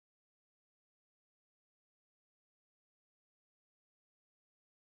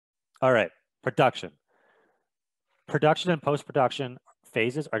All right, production. Production and post-production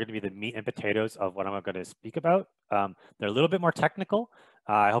phases are going to be the meat and potatoes of what I'm going to speak about. They're a little bit more technical.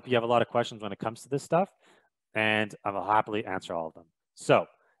 I hope you have a lot of questions when it comes to this stuff, and I will happily answer all of them. So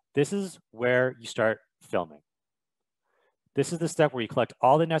this is where you start filming. This is the step where you collect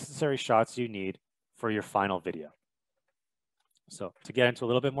all the necessary shots you need for your final video. So to get into a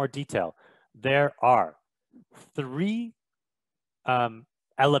little bit more detail, there are three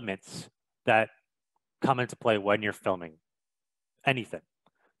elements that come into play when you're filming anything.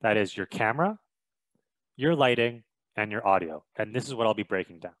 That is your camera, your lighting, and your audio. And this is what I'll be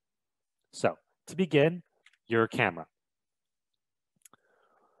breaking down. So to begin, your camera.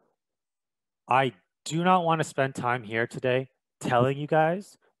 I do not want to spend time here today telling you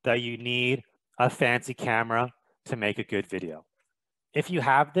guys that you need a fancy camera to make a good video. If you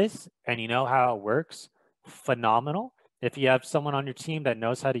have this and you know how it works, phenomenal. If you have someone on your team that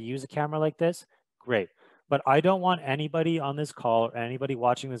knows how to use a camera like this, great. But I don't want anybody on this call or anybody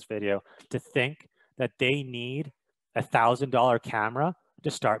watching this video to think that they need a $1,000 camera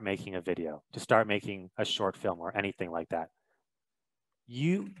to start making a video, to start making a short film or anything like that.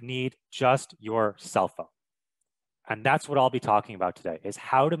 You need just your cell phone. And that's what I'll be talking about today, is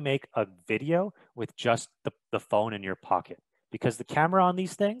how to make a video with just the phone in your pocket. Because the camera on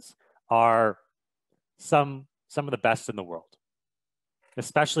these things are some of the best in the world,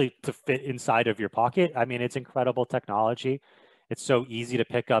 especially to fit inside of your pocket. I mean, it's incredible technology. It's so easy to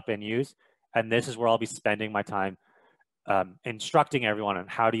pick up and use. And this is where I'll be spending my time instructing everyone on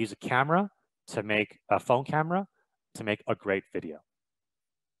how to use a camera to make a phone camera to make a great video.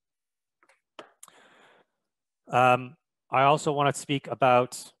 I also want to speak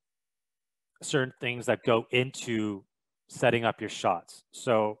about certain things that go into setting up your shots.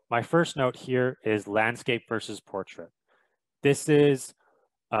 So my first note here is landscape versus portrait. This is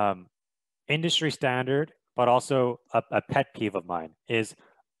industry standard, but also a pet peeve of mine is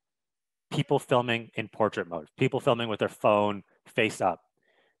people filming in portrait mode, people filming with their phone face up.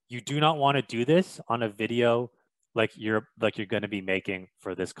 You do not want to do this on a video like you're going to be making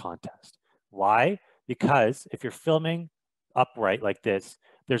for this contest. Why? Because if you're filming upright like this,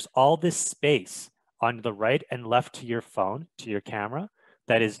 there's all this space on the right and left to your phone, to your camera,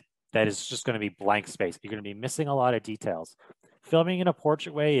 that is just going to be blank space. You're going to be missing a lot of details. Filming in a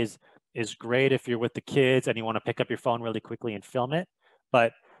portrait way is great if you're with the kids and you want to pick up your phone really quickly and film it.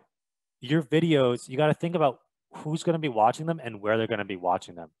 But your videos, you got to think about who's going to be watching them and where they're going to be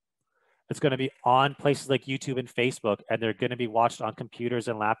watching them. It's going to be on places like YouTube and Facebook, and they're going to be watched on computers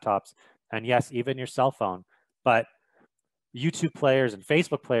and laptops, and yes, even your cell phone. But YouTube players and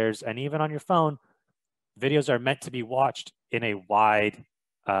Facebook players, and even on your phone, videos are meant to be watched in a wide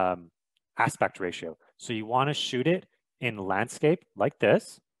aspect ratio. So you want to shoot it in landscape like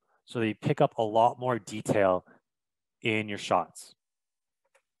this, so that you pick up a lot more detail in your shots.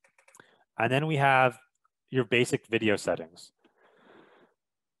 And then we have your basic video settings.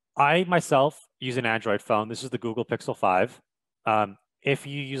 I myself use an Android phone. This is the Google Pixel 5. If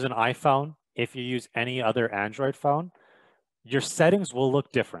you use an iPhone, if you use any other Android phone, your settings will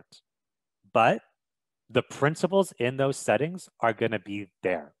look different. But the principles in those settings are going to be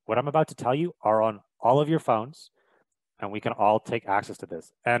there. What I'm about to tell you are on all of your phones, and we can all take access to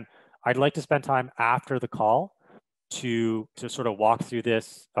this. And I'd like to spend time after the call to sort of walk through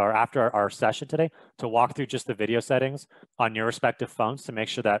this, or after our session today, to walk through just the video settings on your respective phones to make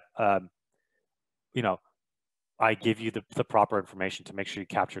sure that, you know, I give you the proper information to make sure you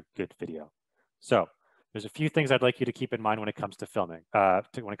capture good video. So there's a few things I'd like you to keep in mind when it comes to filming,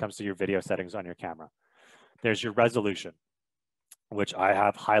 when it comes to your video settings on your camera. There's your resolution, which I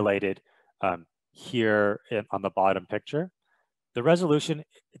have highlighted here on the bottom picture. The resolution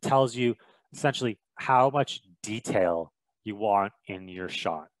tells you essentially how much detail you want in your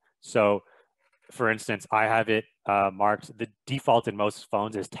shot. So for instance, I have it marked, the default in most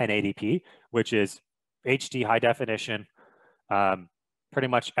phones is 1080p, which is HD high definition. Pretty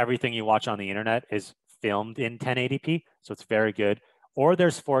much everything you watch on the internet is filmed in 1080p, so it's very good. Or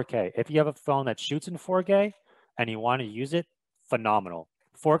there's 4K. If you have a phone that shoots in 4K and you want to use it, phenomenal.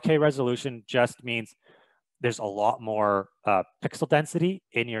 4K resolution just means there's a lot more pixel density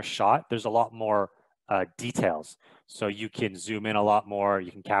in your shot. There's a lot more details. So you can zoom in a lot more, you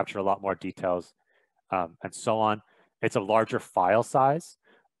can capture a lot more details, and so on. It's a larger file size,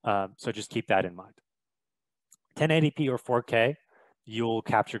 so just keep that in mind. 1080p or 4K, you'll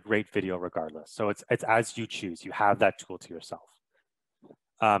capture great video regardless. So it's as you choose. You have that tool to yourself.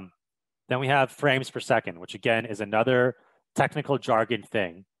 Then we have frames per second, which again is another technical jargon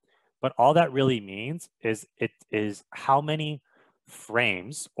thing. But all that really means is it is how many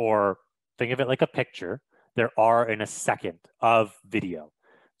frames, or think of it like a picture, there are in a second of video.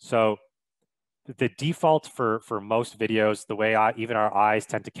 So the default for most videos, the way even our eyes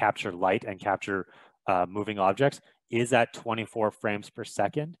tend to capture light and capture moving objects, is at 24 frames per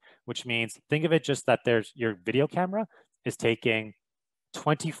second, which means think of it just that your video camera is taking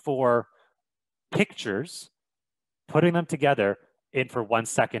 24 pictures, putting them together in for 1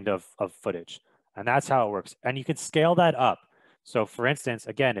 second of footage. And that's how it works. And you can scale that up. So for instance,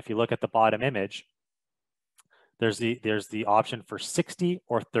 again, if you look at the bottom image, there's the option for 60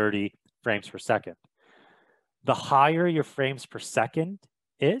 or 30 frames per second. The higher your frames per second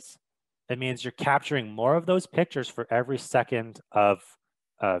is, it means you're capturing more of those pictures for every second of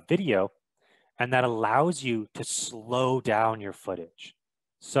video, and that allows you to slow down your footage.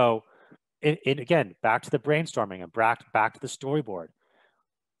 So again, back to the brainstorming and back to the storyboard.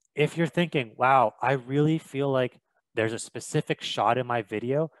 If you're thinking, wow, I really feel like there's a specific shot in my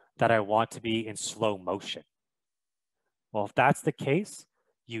video that I want to be in slow motion. Well, if that's the case,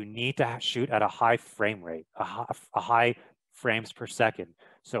 you need to shoot at a high frame rate, a high frames per second.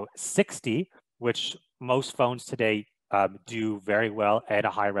 So 60, which most phones today do very well at a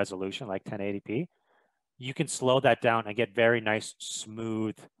high resolution, like 1080p, you can slow that down and get very nice,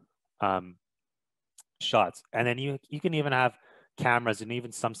 smooth shots. And then you can even have cameras, and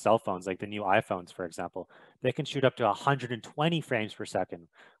even some cell phones, like the new iPhones, for example, they can shoot up to 120 frames per second,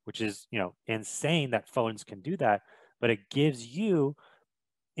 which is, insane that phones can do that. But it gives you,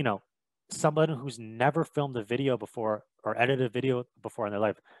 someone who's never filmed a video before or edited a video before in their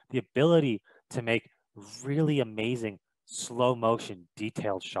life, the ability to make really amazing slow motion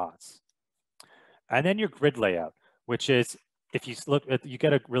detailed shots. And then your grid layout, which is, if you look at, you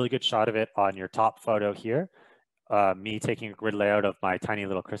get a really good shot of it on your top photo here, me taking a grid layout of my tiny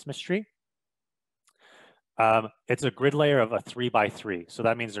little Christmas tree. It's a grid layer of a 3x3. So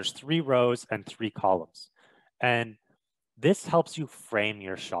that means there's 3 rows and 3 columns. And this helps you frame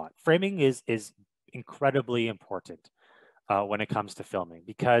your shot. Framing is incredibly important when it comes to filming,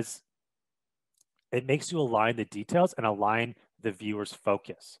 because it makes you align the details and align the viewer's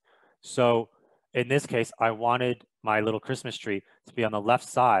focus. So in this case, I wanted my little Christmas tree to be on the left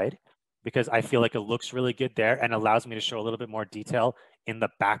side because I feel like it looks really good there and allows me to show a little bit more detail in the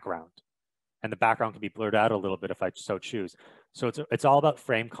background. And the background can be blurred out a little bit if I so choose. So it's all about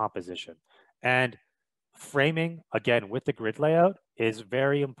frame composition. And framing, again, with the grid layout is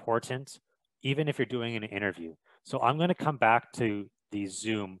very important, even if you're doing an interview. So I'm going to come back to the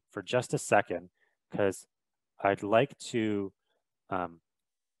Zoom for just a second, because I'd like to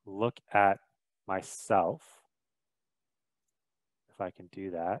look at myself, if I can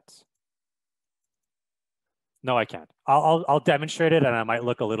do that. No, I can't. I'll demonstrate it, and I might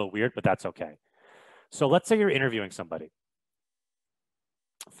look a little weird, but that's okay. So let's say you're interviewing somebody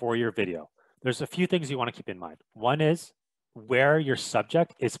for your video. There's a few things you want to keep in mind. One is where your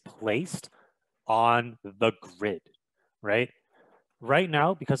subject is placed on the grid, right? Right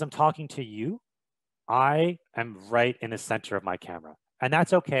now, because I'm talking to you, I am right in the center of my camera. And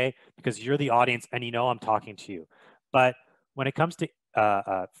that's okay, because you're the audience and I'm talking to you. But when it comes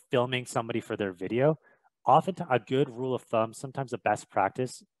to filming somebody for their video, often a good rule of thumb, sometimes a best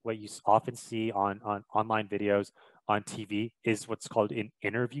practice, what you often see on online videos, on TV, is what's called an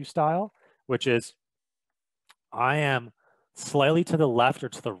interview style, which is I am slightly to the left or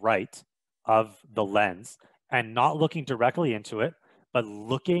to the right of the lens and not looking directly into it, but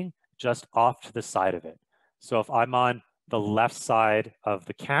looking just off to the side of it. So if I'm on the left side of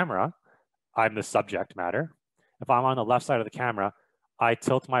the camera, I'm the subject matter. If I'm on the left side of the camera, I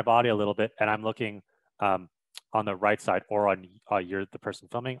tilt my body a little bit and I'm looking on the right side, or on you're the person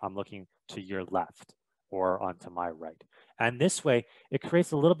filming, I'm looking to your left or onto my right. And this way, it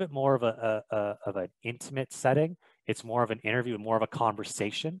creates a little bit more of an intimate setting. It's more of an interview, more of a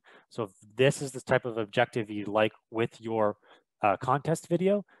conversation. So if this is the type of objective you like with your contest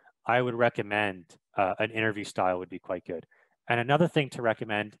video, I would recommend an interview style would be quite good. And another thing to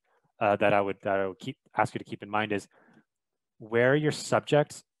recommend that I would ask you to keep in mind is where your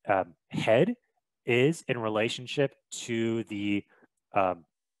subject's head is in relationship to the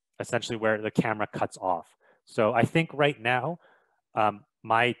essentially where the camera cuts off. So I think right now, I'm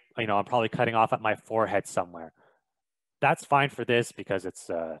probably cutting off at my forehead somewhere. That's fine for this because it's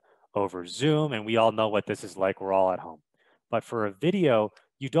over Zoom and we all know what this is like. We're all at home. But for a video,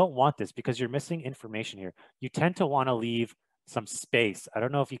 you don't want this because you're missing information here. You tend to want to leave some space. I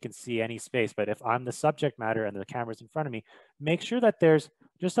don't know if you can see any space, but if I'm the subject matter and the camera's in front of me, make sure that there's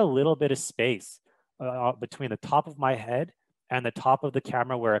just a little bit of space between the top of my head and the top of the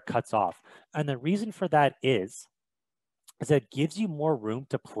camera where it cuts off. And the reason for that is is that it gives you more room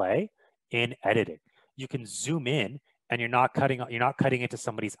to play in editing. You can zoom in and you're not cutting into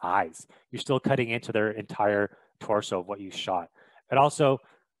somebody's eyes. You're still cutting into their entire torso of what you shot. It also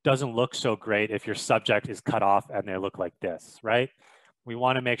doesn't look so great if your subject is cut off and they look like this, right? We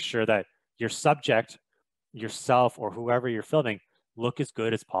want to make sure that your subject, yourself, or whoever you're filming look as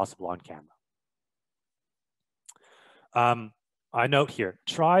good as possible on camera. I note here,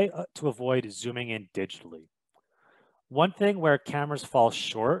 try to avoid zooming in digitally. One thing where cameras fall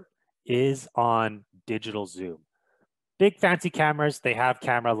short is on digital zoom. Big fancy cameras, they have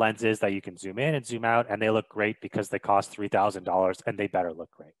camera lenses that you can zoom in and zoom out, and they look great because they cost $3,000 and they better look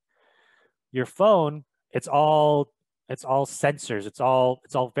great. Your phone, it's all sensors. It's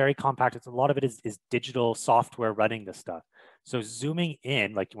all very compact. A lot of it is digital software running this stuff. So zooming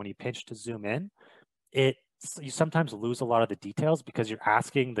in, like when you pinch to zoom in, you sometimes lose a lot of the details because you're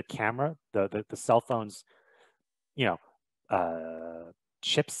asking the camera, the cell phone's,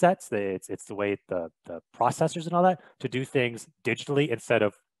 chipsets, it's the way the processors and all that, to do things digitally instead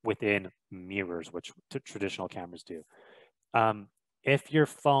of within mirrors, which traditional cameras do. If your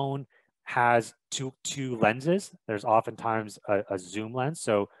phone has two lenses, there's oftentimes a zoom lens.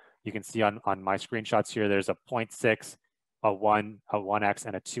 So you can see on my screenshots here, there's a 0.6, a 1x,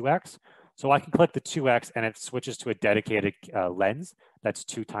 and a 2x. So I can click the 2x and it switches to a dedicated lens that's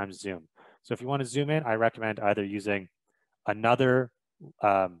 2 times zoom. So if you want to zoom in, I recommend either using another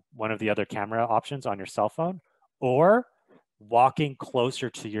one of the other camera options on your cell phone, or walking closer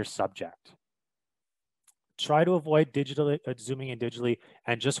to your subject. Try to avoid zooming in digitally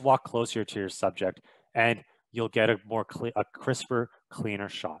and just walk closer to your subject, and you'll get a crisper, cleaner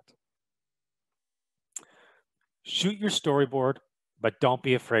shot. Shoot your storyboard, but don't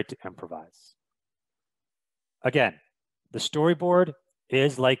be afraid to improvise. Again, the storyboard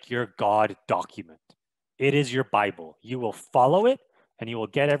is like your God document. It is your Bible. You will follow it and you will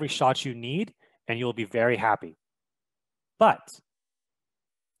get every shot you need and you will be very happy. But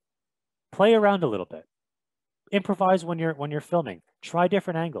play around a little bit. Improvise when you're filming. Try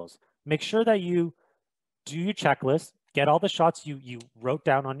different angles. Make sure that you do your checklist, get all the shots you wrote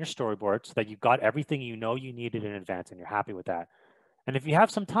down on your storyboard so that you got everything you know you needed in advance and you're happy with that. And if you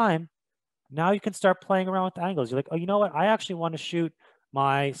have some time, now you can start playing around with the angles. You're like, oh, you know what? I actually want to shoot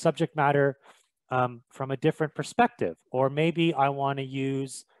my subject matter from a different perspective. Or maybe I want to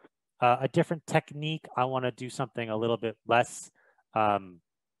use a different technique. I want to do something a little bit less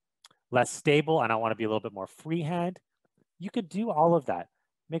stable, and I want to be a little bit more freehand. You could do all of that.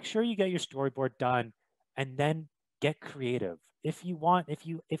 Make sure you get your storyboard done and then get creative. If you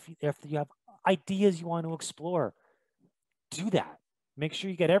have ideas you want to explore, do that. Make sure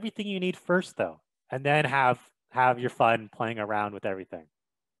you get everything you need first though, and then have your fun playing around with everything.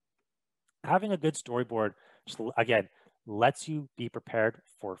 Having a good storyboard, just, again, lets you be prepared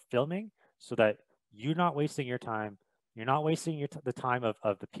for filming so that you're not wasting your time. You're not wasting the time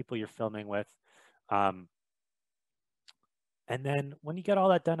of the people you're filming with. And then when you get all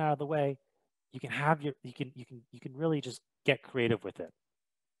that done out of the way, you can really just get creative with it.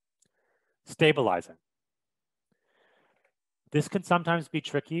 Stabilizing. This can sometimes be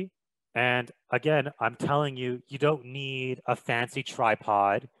tricky. And again, I'm telling you, you don't need a fancy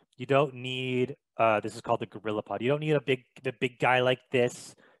tripod. You don't need, this is called the Gorilla Pod. You don't need the big guy like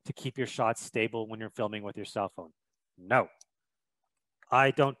this to keep your shots stable when you're filming with your cell phone. No,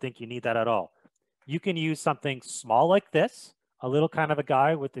 I don't think you need that at all. You can use something small like this, a little kind of a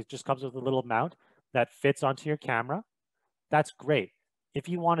guy it just comes with a little mount that fits onto your camera. That's great. If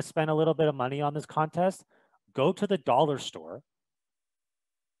you want to spend a little bit of money on this contest, go to the dollar store,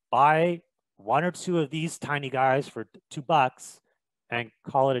 buy 1 or 2 of these tiny guys for $2 and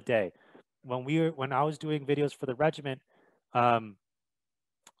call it a day. When I was doing videos for the regiment,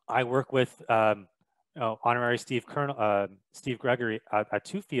 I work with honorary Steve Gregory at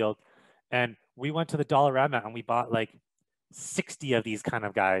Two Field, and we went to the Dollarama and we bought like 60 of these kind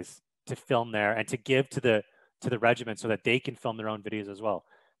of guys to film there and to give to the regiment so that they can film their own videos as well.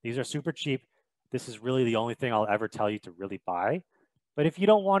 These are super cheap. This is really the only thing I'll ever tell you to really buy. But if you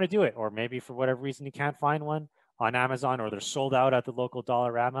don't want to do it, or maybe for whatever reason you can't find one on Amazon, or they're sold out at the local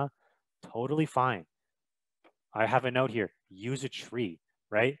Dollarama, totally fine. I have a note here, use a tree,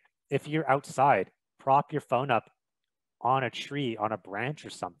 right? If you're outside, prop your phone up on a tree, on a branch or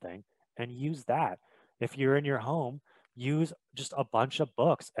something, and use that. If you're in your home, use just a bunch of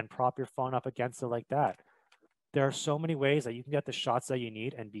books and prop your phone up against it like that. There are so many ways that you can get the shots that you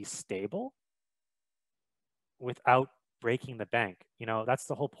need and be stable without breaking the bank. You know, that's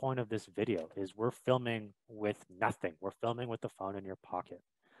the whole point of this video, is we're filming with nothing. We're filming with the phone in your pocket.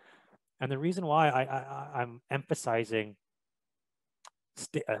 And the reason why I'm emphasizing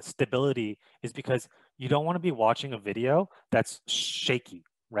stability is because you don't want to be watching a video that's shaky,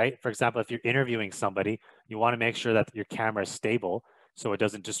 right? For example, if you're interviewing somebody, you want to make sure that your camera is stable so it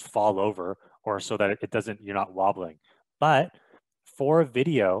doesn't just fall over, or so that it doesn't, you're not wobbling. But for a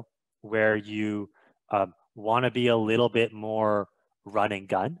video where you want to be a little bit more run and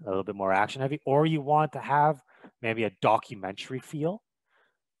gun, a little bit more action heavy, or you want to have maybe a documentary feel,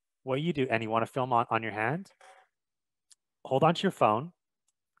 what you do, and you want to film on your hand, hold onto your phone,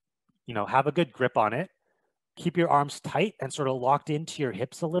 you know, have a good grip on it, keep your arms tight and sort of locked into your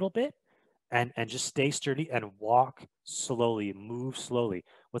hips a little bit, and just stay sturdy and walk slowly, move slowly.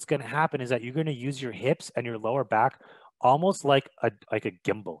 What's going to happen is that you're going to use your hips and your lower back almost like a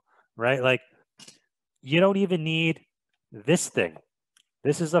gimbal, right? Like, you don't even need this thing.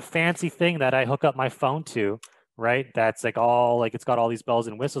 This is a fancy thing that I hook up my phone to, right? That's like all, like, it's got all these bells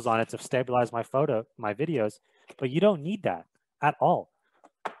and whistles on it to stabilize my videos, but you don't need that at all.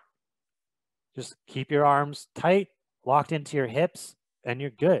 Just keep your arms tight, locked into your hips, and you're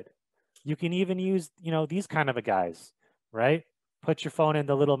good. You can even use, you know, these kind of a guys, right? Put your phone in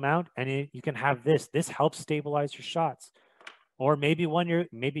the little mount, and you can have this. This helps stabilize your shots. Or maybe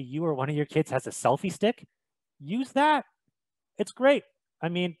maybe you or one of your kids has a selfie stick. Use that. It's great. I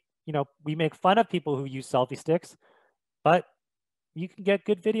mean, you know, we make fun of people who use selfie sticks, but you can get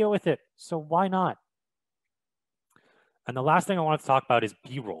good video with it. So why not? And the last thing I want to talk about is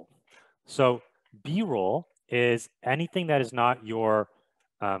B-roll. So B-roll is anything that is not your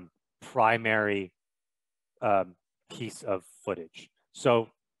primary piece of footage. So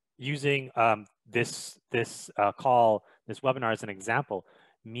using this webinar as an example,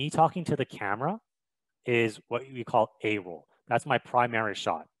 me talking to the camera is what we call A-roll. That's my primary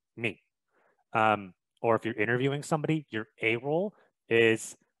shot, me. Or if you're interviewing somebody, your A-roll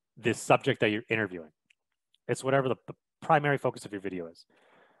is the subject that you're interviewing. It's whatever the primary focus of your video is.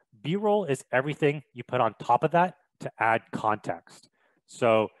 B-roll is everything you put on top of that to add context.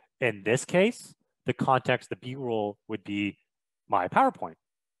 So in this case, the context, the B-roll would be my PowerPoint.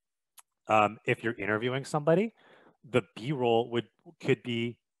 If you're interviewing somebody, the B-roll could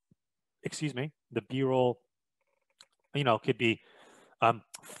be, the B-roll, you know, could be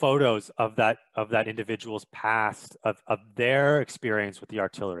photos of that individual's past, of their experience with the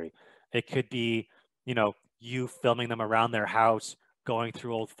artillery. It could be, you know, you filming them around their house, going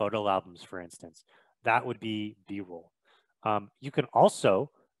through old photo albums, for instance. That would be B-roll. You can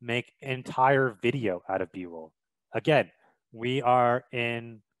also make entire video out of B-roll. Again, we are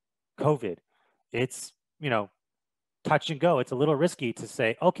in COVID. It's, you know, touch and go. It's a little risky to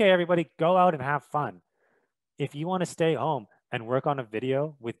say, okay, everybody go out and have fun. If you want to stay home and work on a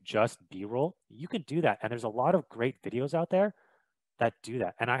video with just B-roll, you can do that. And there's a lot of great videos out there that do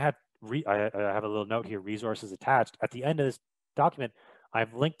that. And I have a little note here, resources attached. At the end of this document,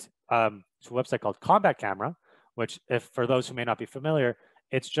 I've linked to a website called Combat Camera, which, if for those who may not be familiar,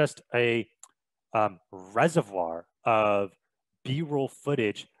 it's just a reservoir of B-roll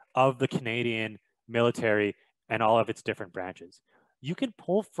footage of the Canadian military and all of its different branches. You can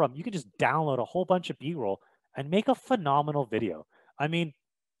just download a whole bunch of B-roll and make a phenomenal video. I mean,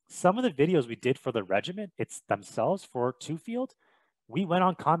 some of the videos we did for the regiment, it's themselves for Two Field, we went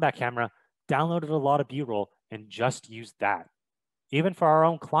on Combat Camera, downloaded a lot of B-roll, and just used that. Even for our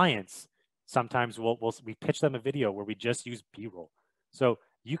own clients, sometimes we pitch them a video where we just use B-roll. So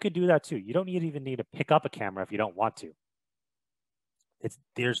you could do that too. You don't even need to pick up a camera if you don't want to.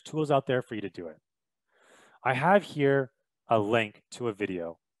 There's tools out there for you to do it. I have here a link to a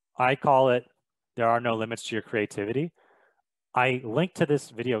video. I call it, "There Are No Limits to Your Creativity." I linked to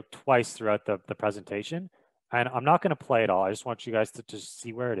this video twice throughout the presentation, and I'm not going to play it all. I just want you guys to just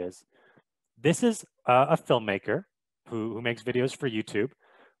see where it is. This is a filmmaker who makes videos for YouTube,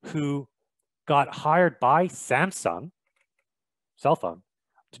 who got hired by Samsung cell phone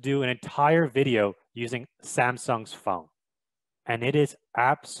to do an entire video using Samsung's phone. And it is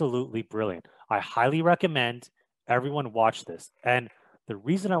absolutely brilliant. I highly recommend everyone watch this. And the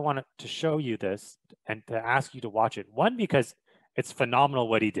reason I wanted to show you this and to ask you to watch it, one, because it's phenomenal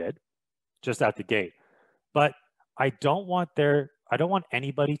what he did just out the gate. But I don't want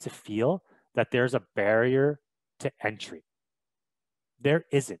anybody to feel that there's a barrier to entry. There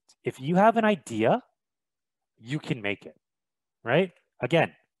isn't. If you have an idea, you can make it, right?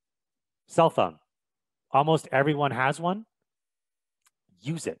 Again, cell phone. Almost everyone has one.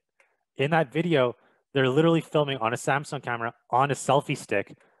 Use it. In that video, they're literally filming on a Samsung camera, on a selfie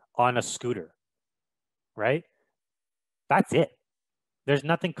stick, on a scooter, right? That's it. There's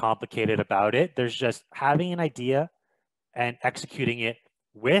nothing complicated about it. There's just having an idea and executing it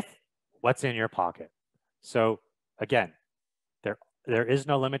with what's in your pocket. So again, there is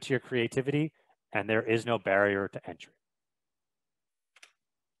no limit to your creativity, and there is no barrier to entry.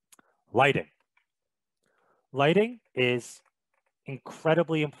 Lighting. Lighting is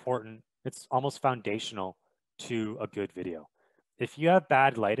incredibly important. It's almost foundational to a good video. If you have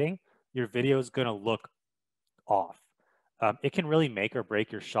bad lighting, your video is going to look off. It can really make or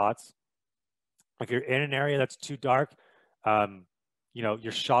break your shots. If you're in an area that's too dark, you know,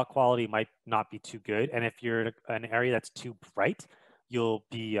 your shot quality might not be too good. And if you're in an area that's too bright, you'll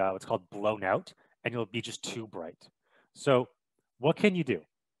be what's called blown out, and you'll be just too bright. So what can you do?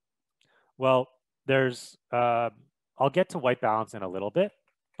 Well, there's, I'll get to white balance in a little bit,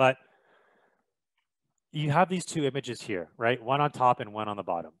 but you have these two images here, right? One on top and one on the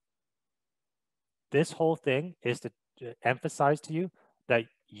bottom. This whole thing is to emphasize to you that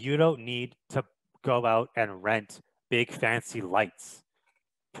you don't need to go out and rent big fancy lights,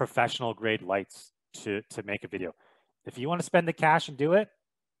 professional grade lights to make a video. If you want to spend the cash and do it,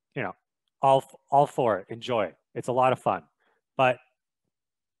 you know, all for it. Enjoy it. It's a lot of fun. But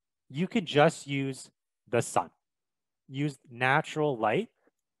you can just use the sun. Use natural light,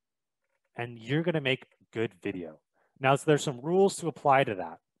 and you're going to make good video. Now, so there's some rules to apply to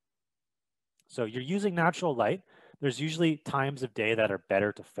that. So you're using natural light. There's usually times of day that are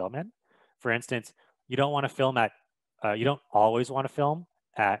better to film in. For instance, you don't want to film at, you don't always want to film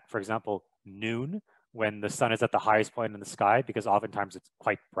at, for example, noon when the sun is at the highest point in the sky, because oftentimes it's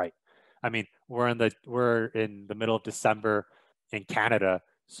quite bright. I mean, we're in the middle of December in Canada,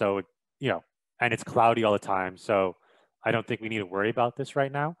 so, you know, and it's cloudy all the time. So I don't think we need to worry about this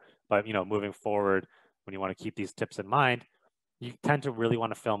right now. But, you know, moving forward, when you want to keep these tips in mind, you tend to really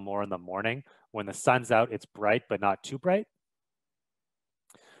want to film more in the morning. When the sun's out, it's bright, but not too bright.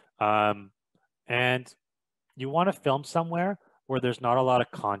 And you want to film somewhere where there's not a lot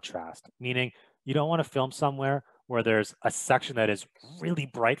of contrast, meaning you don't want to film somewhere where there's a section that is really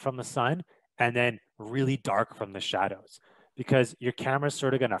bright from the sun and then really dark from the shadows, because your camera's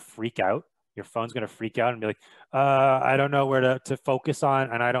sort of going to freak out. Your phone's going to freak out and be like, I don't know where to focus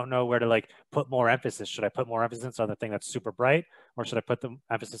on, and I don't know where to like put more emphasis. Should I put more emphasis on the thing that's super bright, or should I put the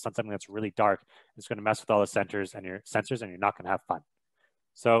emphasis on something that's really dark? It's going to mess with all the sensors, and you're not going to have fun.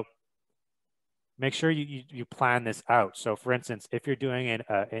 So make sure you plan this out. So for instance, if you're doing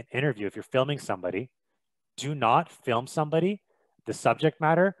an interview, if you're filming somebody, do not film somebody, the subject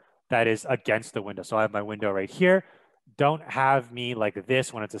matter that is against the window. So I have my window right here. Don't have me like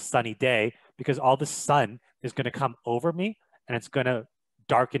this when it's a sunny day, because all the sun is going to come over me and it's going to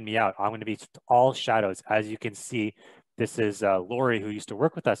darken me out. I'm going to be all shadows. As you can see, this is Lori, who used to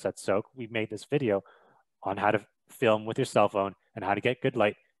work with us at Soak. We made this video on how to film with your cell phone and how to get good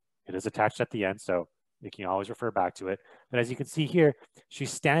light. It is attached at the end, so you can always refer back to it. But as you can see here,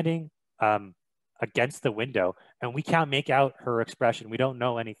 she's standing against the window, and we can't make out her expression. We don't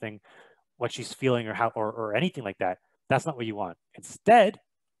know anything, what she's feeling or how, or anything like that. That's not what you want. Instead,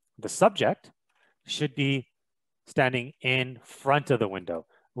 the subject should be standing in front of the window.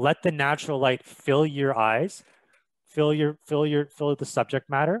 Let the natural light fill your eyes, fill the subject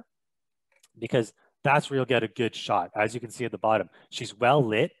matter, because that's where you'll get a good shot. As you can see at the bottom, she's well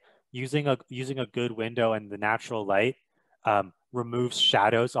lit. Using a good window and the natural light removes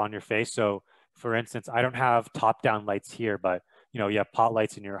shadows on your face. So for instance, I don't have top-down lights here, but you know, you have pot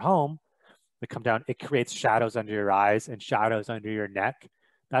lights in your home that come down. It creates shadows under your eyes and shadows under your neck.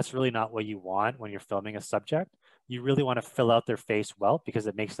 That's really not what you want when you're filming a subject. You really want to fill out their face well, because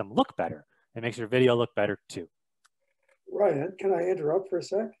it makes them look better. It makes your video look better too. Ryan, can I interrupt for a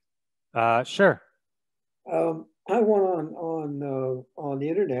sec? Sure. I went on the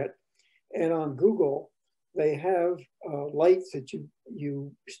internet, and on Google, they have lights that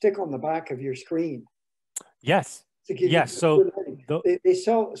you stick on the back of your screen. Yes. Yes. So they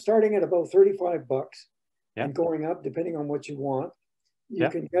sell starting at about $35 yeah, and going up depending on what you want. You yeah,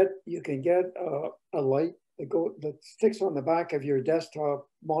 can get a light that sticks on the back of your desktop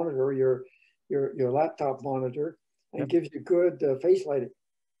monitor, your laptop monitor, and gives you good face lighting.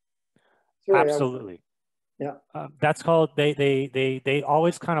 Sorry, absolutely. Yeah. That's called, they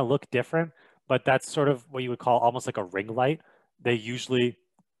always kind of look different, but that's sort of what you would call almost like a ring light. They usually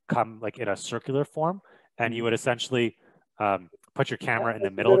come like in a circular form, and you would essentially put your camera in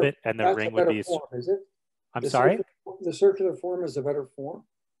the middle of it, and the ring would be. Form, is it? I'm sorry? The circular form is a better form?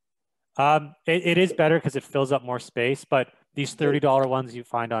 It is better because it fills up more space, but these $30 ones you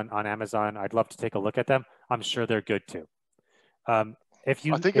find on Amazon, I'd love to take a look at them. I'm sure they're good too. I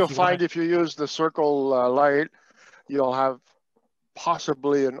think you'll find if you use the circle light, you'll have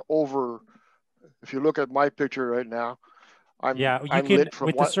possibly an over. If you look at my picture right now, I'm lit from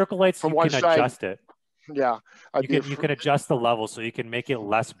with the circle lights, you can adjust it. Yeah, you can adjust the level so you can make it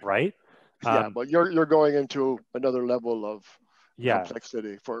less bright. Yeah, but you're going into another level of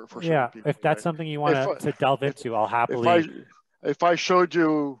complexity for certain people. If that's something you want to delve into, I'll happily. If I showed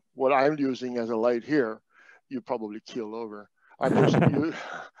you what I'm using as a light here, you'd probably keel over.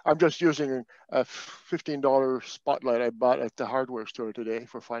 I'm just using a $15 spotlight I bought at the hardware store today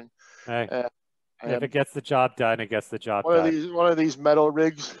for fun. Hey, if it gets the job done, it gets the job done. One of these metal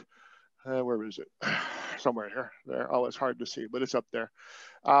rigs. Where is it? Somewhere here. There. Oh, it's hard to see, but it's up there.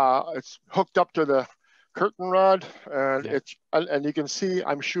 It's hooked up to the curtain rod, and and you can see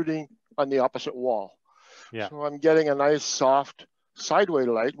I'm shooting on the opposite wall. Yeah. So I'm getting a nice soft sideways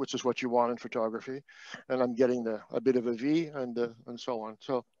light, which is what you want in photography, and I'm getting a bit of a V and so on.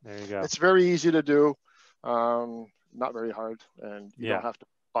 So there you go. It's very easy to do, not very hard, and you don't have to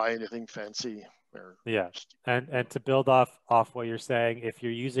buy anything fancy. And to build off what you're saying, if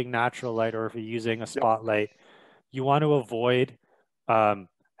you're using natural light or if you're using a spotlight, you want to avoid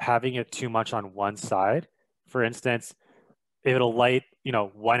having it too much on one side. For instance, it'll light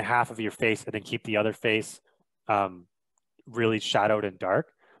one half of your face and then keep the other face really shadowed and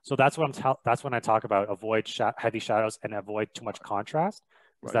dark. So that's what when I talk about avoid heavy shadows and avoid too much contrast.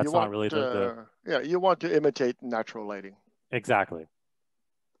 Right. That's not really you want to imitate natural lighting. Exactly.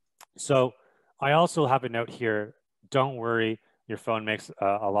 So I also have a note here. Don't worry, your phone makes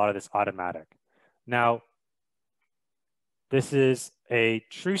a lot of this automatic. Now, this is a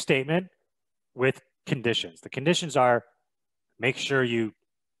true statement with conditions. The conditions are make sure you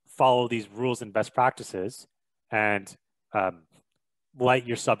follow these rules and best practices and light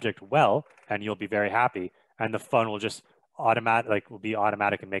your subject well, and you'll be very happy. And the phone will just will be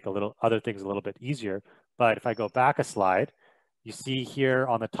automatic and make other things a little bit easier. But if I go back a slide, you see here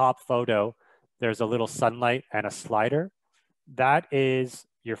on the top photo, there's a little sunlight and a slider. That is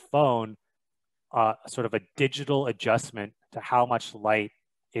your phone, sort of a digital adjustment to how much light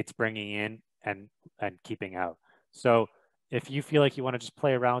it's bringing in and keeping out. So if you feel like you want to just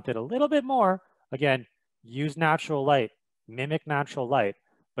play around with it a little bit more, again, use natural light, mimic natural light,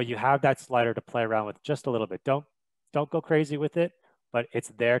 but you have that slider to play around with just a little bit. Don't go crazy with it, but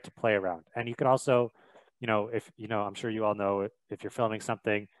it's there to play around. And you can also, I'm sure you all know if you're filming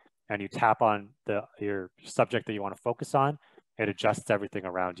something and you tap on your subject that you want to focus on, it adjusts everything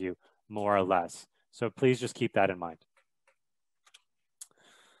around you more or less. So please just keep that in mind.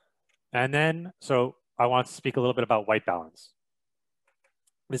 And then, so I want to speak a little bit about white balance.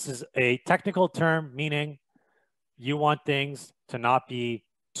 This is a technical term meaning you want things to not be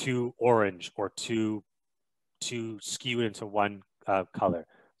too orange or too skewed into one color.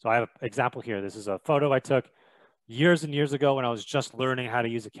 So I have an example here. This is a photo I took years and years ago when I was just learning how to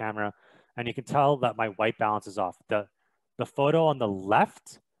use a camera. And you can tell that my white balance is off. The photo on the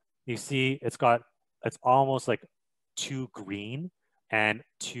left, you see it's almost like too green and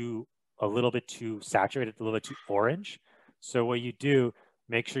a little bit too saturated, a little bit too orange. So what you do,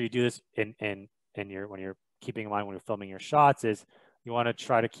 make sure you do this when you're keeping in mind when you're filming your shots, is you want to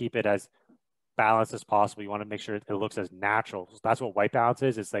try to keep it as balanced as possible. You want to make sure it looks as natural. So that's what white balance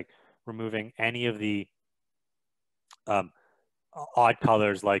is. It's like removing any of the odd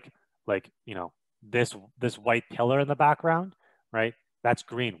colors, like this white pillar in the background, right? That's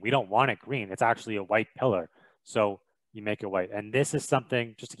green. We don't want it green. It's actually a white pillar. So you make it white. And this is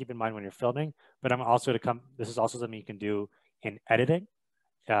something just to keep in mind when you're filming, but this is also something you can do in editing,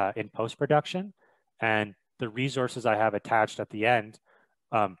 in post-production. And the resources I have attached at the end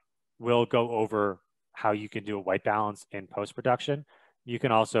will go over how you can do a white balance in post-production. You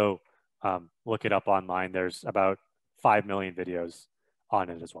can also look it up online. There's about 5 million videos on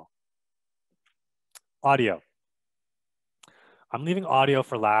it as well. Audio. I'm leaving audio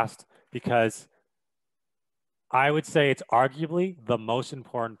for last because I would say it's arguably the most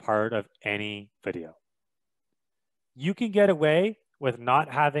important part of any video. You can get away with not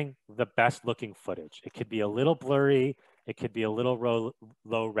having the best looking footage. It could be a little blurry. It could be a little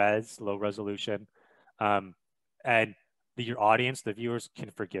low resolution. And your audience, the viewers, can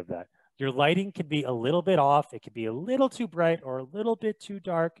forgive that. Your lighting can be a little bit off. It could be a little too bright or a little bit too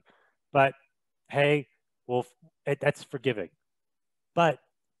dark. But hey, that's forgiving. But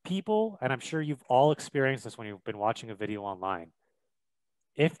people, and I'm sure you've all experienced this when you've been watching a video online,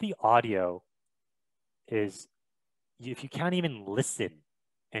 if the audio is, if you can't even listen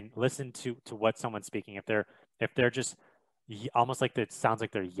to what someone's speaking, if they're just almost like it sounds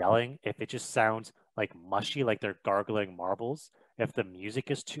like they're yelling, if it just sounds like mushy, like they're gargling marbles, if the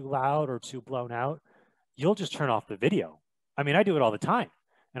music is too loud or too blown out, you'll just turn off the video. I mean, I do it all the time,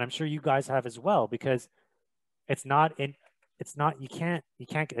 and I'm sure you guys have as well, because it's not it's not, you can't,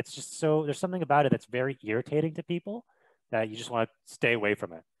 it's just so, there's something about it that's very irritating to people that you just want to stay away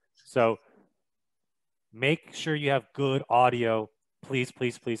from it. So make sure you have good audio, please,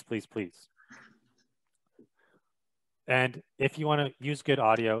 please, please, please, please. And if you want to use good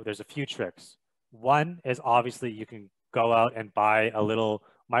audio, there's a few tricks. One is obviously you can go out and buy a little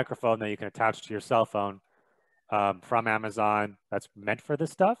microphone that you can attach to your cell phone from Amazon that's meant for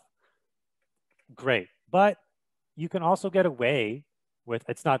this stuff. Great. But you can also get away with,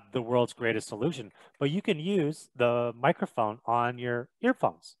 it's not the world's greatest solution, but you can use the microphone on your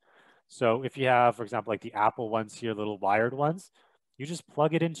earphones. So if you have, for example, like the Apple ones here, little wired ones, you just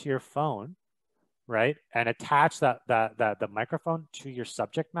plug it into your phone, right? And attach the microphone to your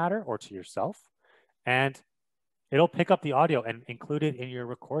subject matter or to yourself, and it'll pick up the audio and include it in your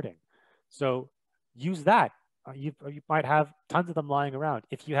recording. So use that. You might have tons of them lying around.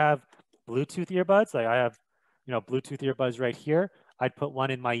 If you have Bluetooth earbuds, like I have, you know, Bluetooth earbuds right here, I'd put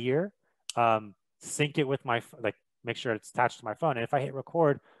one in my ear, sync it with my, like make sure it's attached to my phone. And if I hit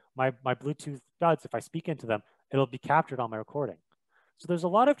record, my Bluetooth buds, if I speak into them, it'll be captured on my recording. So there's a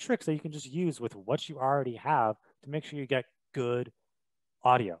lot of tricks that you can just use with what you already have to make sure you get good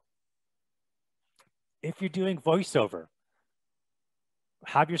audio. If you're doing voiceover,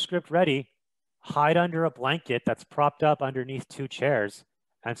 have your script ready, hide under a blanket that's propped up underneath 2 chairs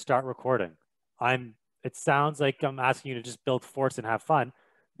and start recording. It sounds like I'm asking you to just build forts and have fun,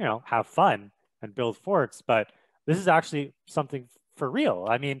 you know, have fun and build forts, but this is actually something for real.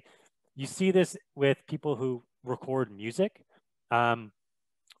 I mean, you see this with people who record music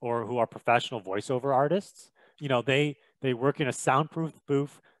or who are professional voiceover artists. You know, they work in a soundproof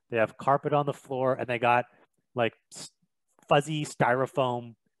booth, they have carpet on the floor, and they got like fuzzy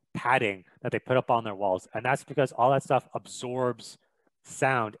styrofoam padding that they put up on their walls. And that's because all that stuff absorbs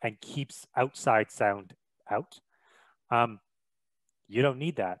sound and keeps outside sound out. You don't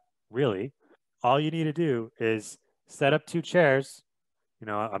need that, really. All you need to do is set up 2 chairs. You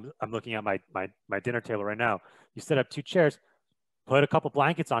know, I'm looking at my dinner table right now. You set up 2 chairs, put a couple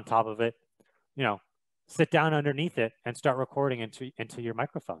blankets on top of it, you know, sit down underneath it and start recording into your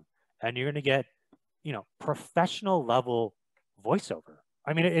microphone. And you're going to get, you know, professional level voiceover.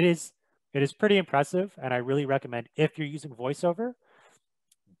 I mean, it is pretty impressive. And I really recommend, if you're using voiceover,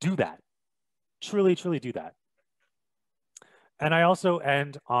 do that. Truly, truly do that. And I also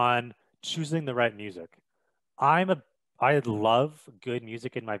end on choosing the right music. I love good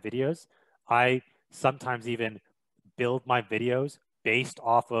music in my videos. I sometimes even build my videos based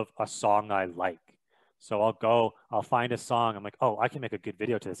off of a song I like. So I'll find a song. I'm like, oh, I can make a good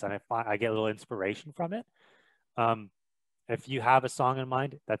video to this. And I get a little inspiration from it. If you have a song in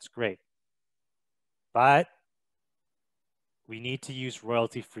mind, that's great. But we need to use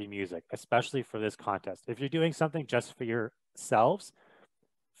royalty-free music, especially for this contest. If you're doing something just for yourselves,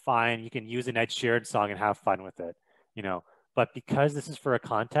 fine, you can use an Ed Sheeran song and have fun with it, you know. But because this is for a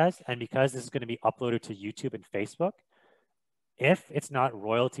contest and because this is going to be uploaded to YouTube and Facebook, if it's not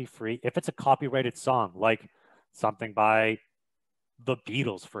royalty-free, if it's a copyrighted song, like something by the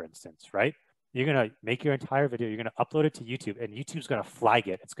Beatles, for instance, right? You're going to make your entire video, you're going to upload it to YouTube, and YouTube's going to flag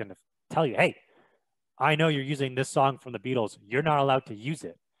it. It's going to tell you, hey, I know you're using this song from the Beatles. You're not allowed to use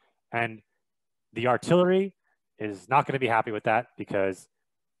it. And the artillery is not going to be happy with that because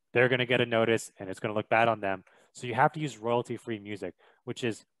they're going to get a notice and it's going to look bad on them. So you have to use royalty-free music, which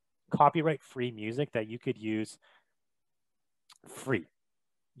is copyright-free music that you could use free.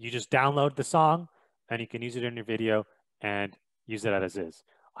 You just download the song and you can use it in your video and use it as is.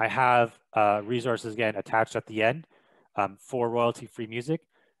 I have resources, again, attached at the end for royalty-free music.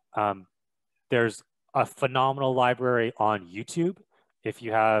 There's a phenomenal library on YouTube. If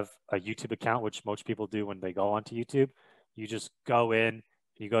you have a YouTube account, which most people do when they go onto YouTube, you just go in,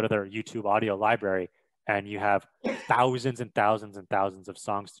 you go to their YouTube audio library, and you have thousands and thousands and thousands of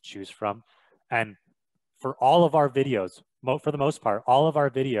songs to choose from. And for all of our videos, for the most part, all of our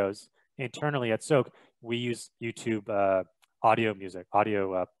videos internally at Soak, we use YouTube audio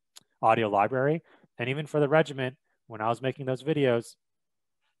library. And even for the regiment, when I was making those videos,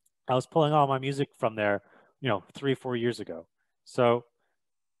 I was pulling all my music from there, you know, 3 or 4 years ago. So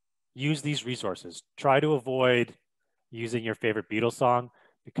use these resources. Try to avoid using your favorite Beatles song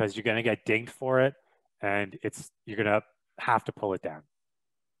because you're going to get dinged for it and you're going to have to pull it down.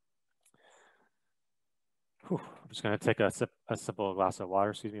 Whew. I'm just going to take a simple glass of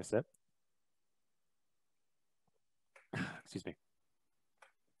water. Excuse me, a sip. Excuse me.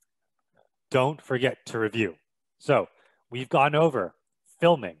 Don't forget to review. So we've gone over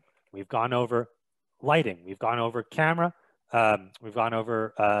filming. We've gone over lighting. We've gone over camera. We've gone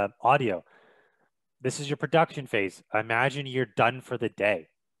over audio. This is your production phase. Imagine you're done for the day.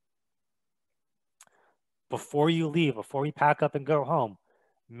 Before you leave, before you pack up and go home,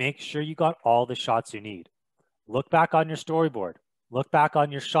 make sure you got all the shots you need. Look back on your storyboard. Look back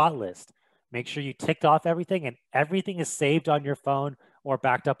on your shot list. Make sure you ticked off everything and everything is saved on your phone or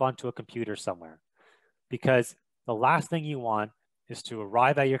backed up onto a computer somewhere. Because the last thing you want is to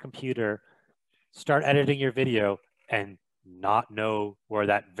arrive at your computer, start editing your video, and not know where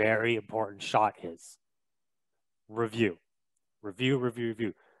that very important shot is. Review. Review, review,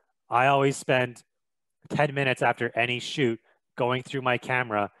 review. I always spend 10 minutes after any shoot going through my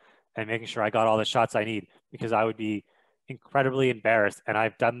camera and making sure I got all the shots I need, because I would be incredibly embarrassed. And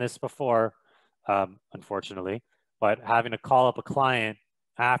I've done this before, unfortunately, but having to call up a client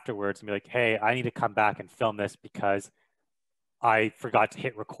afterwards and be like, hey, I need to come back and film this because I forgot to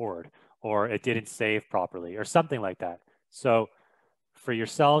hit record or it didn't save properly or something like that. So for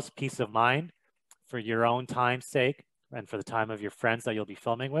yourselves, peace of mind, for your own time's sake, and for the time of your friends that you'll be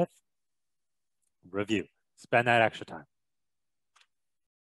filming with, review. Spend that extra time.